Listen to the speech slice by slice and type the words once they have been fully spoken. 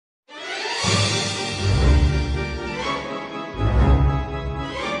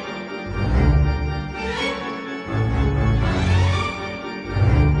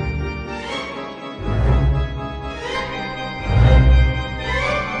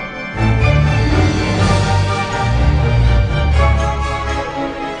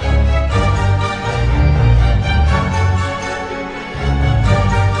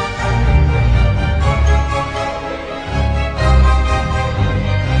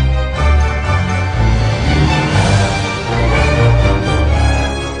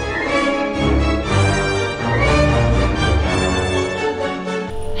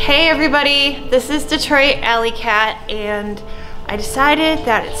Hey everybody, this is Detroit AllyCat, and I decided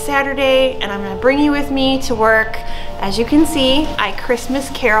that it's Saturday and I'm gonna bring you with me to work. As you can see, I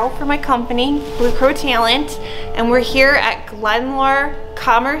Christmas carol for my company, Blue Crow Talent, and we're here at Glenlore,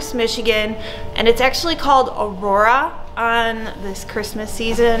 Commerce, Michigan, and it's actually called Aurora on this Christmas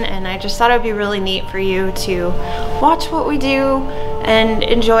season, and I just thought it would be really neat for you to watch what we do and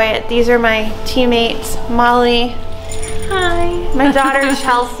enjoy it. These are my teammates, Molly. Hi. My daughter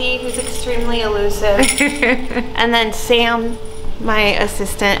Chelsea, who's extremely elusive. And then Sam, my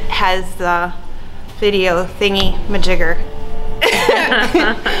assistant, has the video thingy majigger.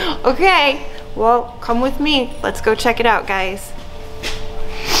 Okay, well, come with me. Let's go check it out, guys.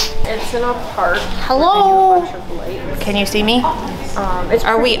 It's in a park. Hello. Can you see me?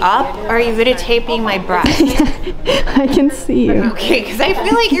 Are we up? Are you videotaping my breast? I can see you. Okay, because I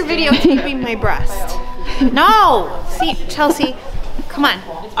feel like you're videotaping my breast. No! See, Chelsea, come on.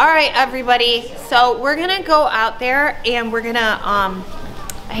 All right, everybody. So we're gonna go out there and we're gonna,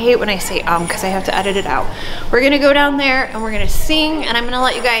 I hate when I say because I have to edit it out. We're gonna go down there and we're gonna sing, and I'm gonna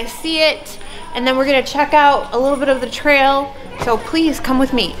let you guys see it. And then we're gonna check out a little bit of the trail. So please come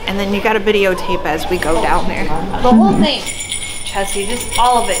with me. And then you gotta videotape as we go down there. The whole thing. Chelsea, just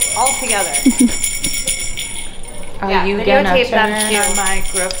all of it, all together. Are you gonna turn your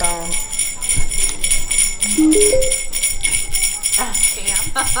microphone? Sam.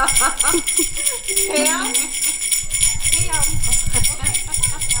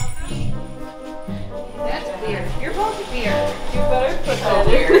 That's weird. You're both weird. You better put that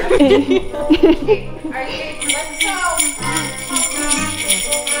weird. Okay. Alright, let's go.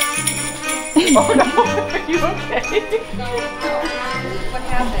 Oh no, are you okay? What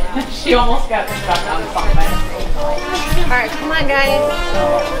happened? She almost got stuck on something. Alright, come on guys.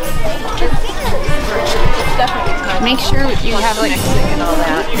 Make sure you have like mixing and all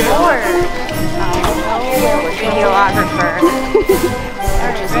that. Or videographer.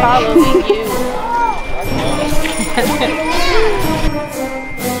 Just following you.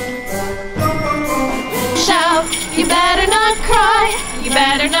 Shout, you better not cry, you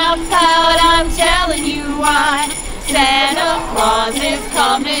better not pout, I'm telling you why. Santa Claus is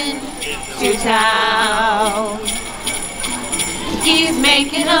coming to town. He's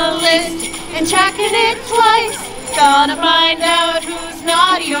making a list and checking it twice. Gonna find out who's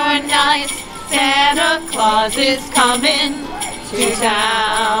naughty or nice. Santa Claus is coming to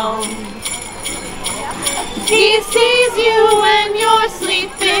town. He sees you when you're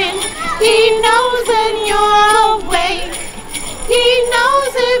sleeping. He knows when you're awake. He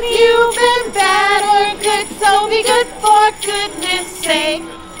knows if you've been bad or good, so be good for goodness sake.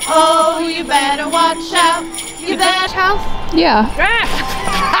 Oh, you better watch out. You better out. Yeah.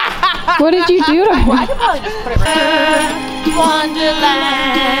 What did you do to him? I could probably just put it right here. Wonderland.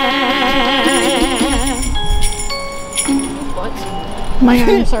 What? My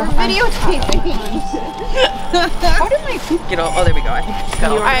arms are Videotaping. How did my feet get all? Oh, there we go. I think I just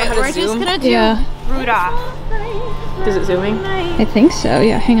got all. Alright, we're just gonna do Rudolph. Is it zooming? I think so.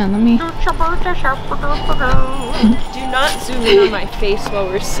 Yeah, hang on, let me. Do not zoom in on my face while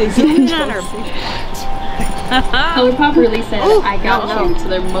we're singing. Colourpop really said, I got you to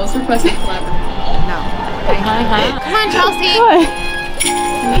their most requested collaboration. No. Come on, Chelsea. What?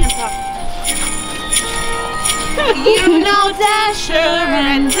 You know Dasher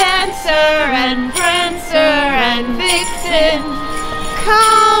and Dancer and Prancer and Vixen,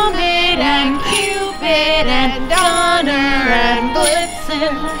 Comet and Cupid and Donner and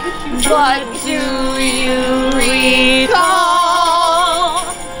Blitzen. But do you recall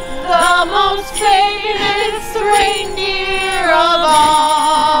the most famous reindeer of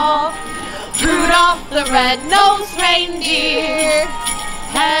all? Rudolph the red-nosed reindeer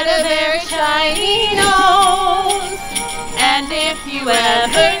had a very shiny nose, and if you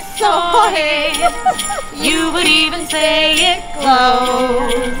ever saw it, you would even say it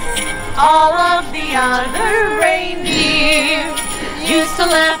glows. All of the other reindeer used to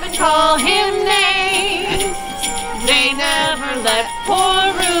laugh and call him names. They never let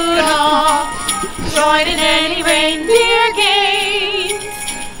poor Rudolph join in any reindeer games.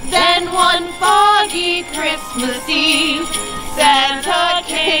 Then one foggy Christmas Eve, Santa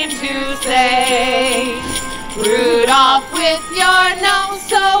came to say, Rudolph, with your nose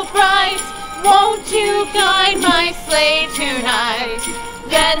so bright, won't you guide my sleigh tonight?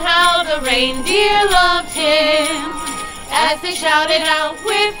 Then how the reindeer loved him as they shouted out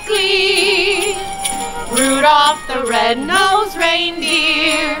with glee, Rudolph the red-nosed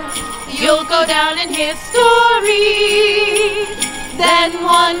reindeer, you'll go down in history. Then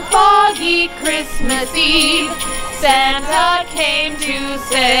one foggy Christmas Eve, Santa came to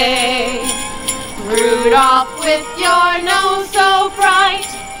say, Rudolph, with your nose so bright,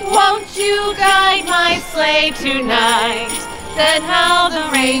 won't you guide my sleigh tonight? Said how the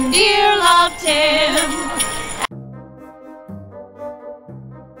reindeer loved him.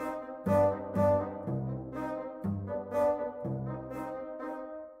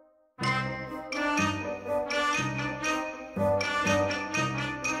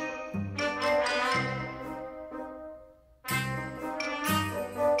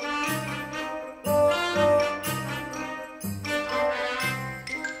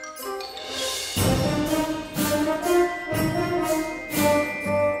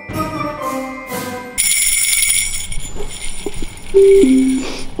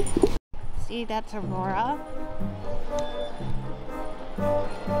 See, that's Aurora.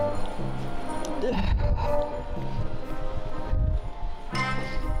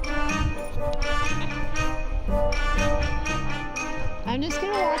 I'm just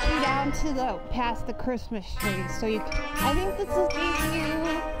gonna walk you down to the past the Christmas tree, so you can, I think this is you.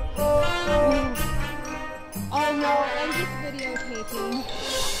 Oh no, I'm just videotaping.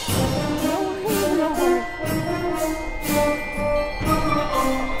 No worries.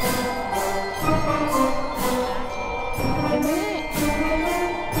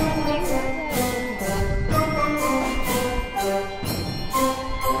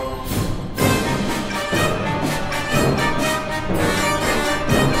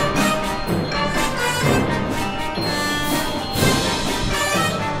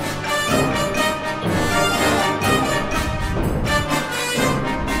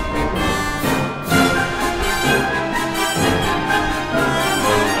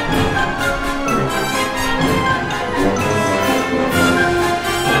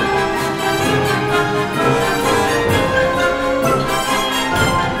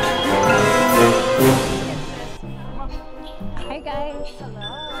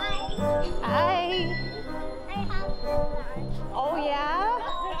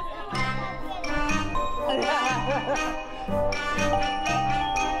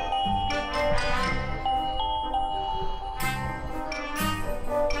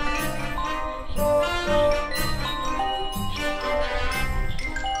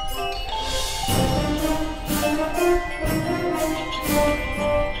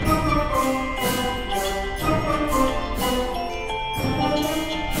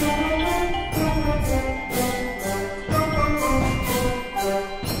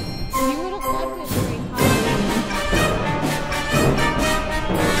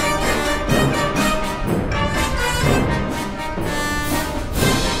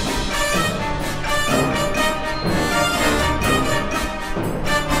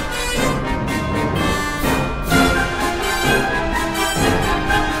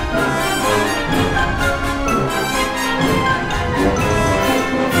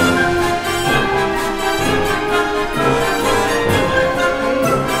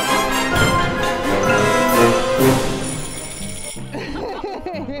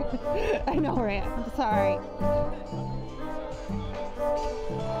 I know, right? I'm sorry.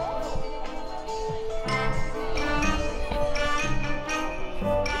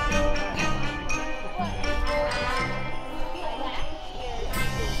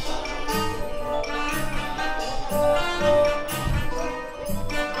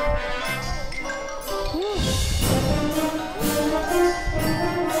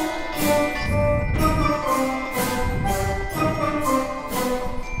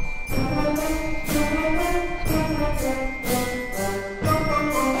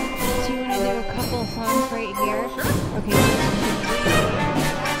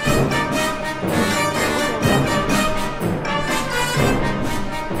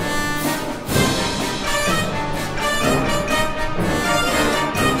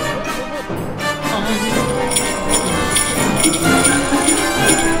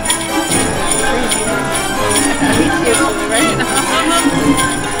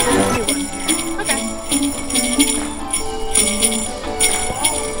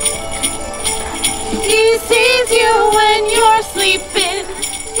 He sees you when you're sleeping.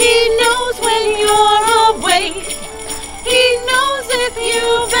 He knows when you're awake. He knows if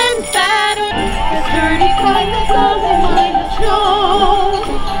you've been bad or the dirty kind that doesn't mind the snow.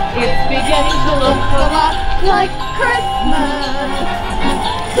 It's beginning to look a lot like Christmas.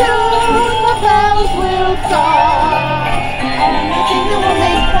 Soon the bells will start, and the thing that will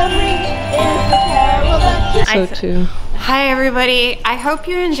make them ring is the carol that So too. Hi everybody, I hope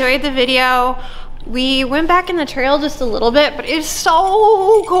you enjoyed the video. We went back in the trail just a little bit, but it's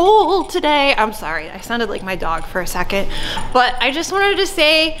so cold today. I'm sorry, I sounded like my dog for a second. But I just wanted to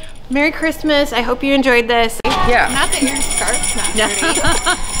say Merry Christmas. I hope you enjoyed this. Yeah. Not that your scarf's not dirty.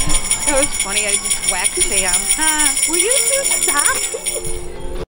 It was funny. I just whacked Sam. Will you two stop?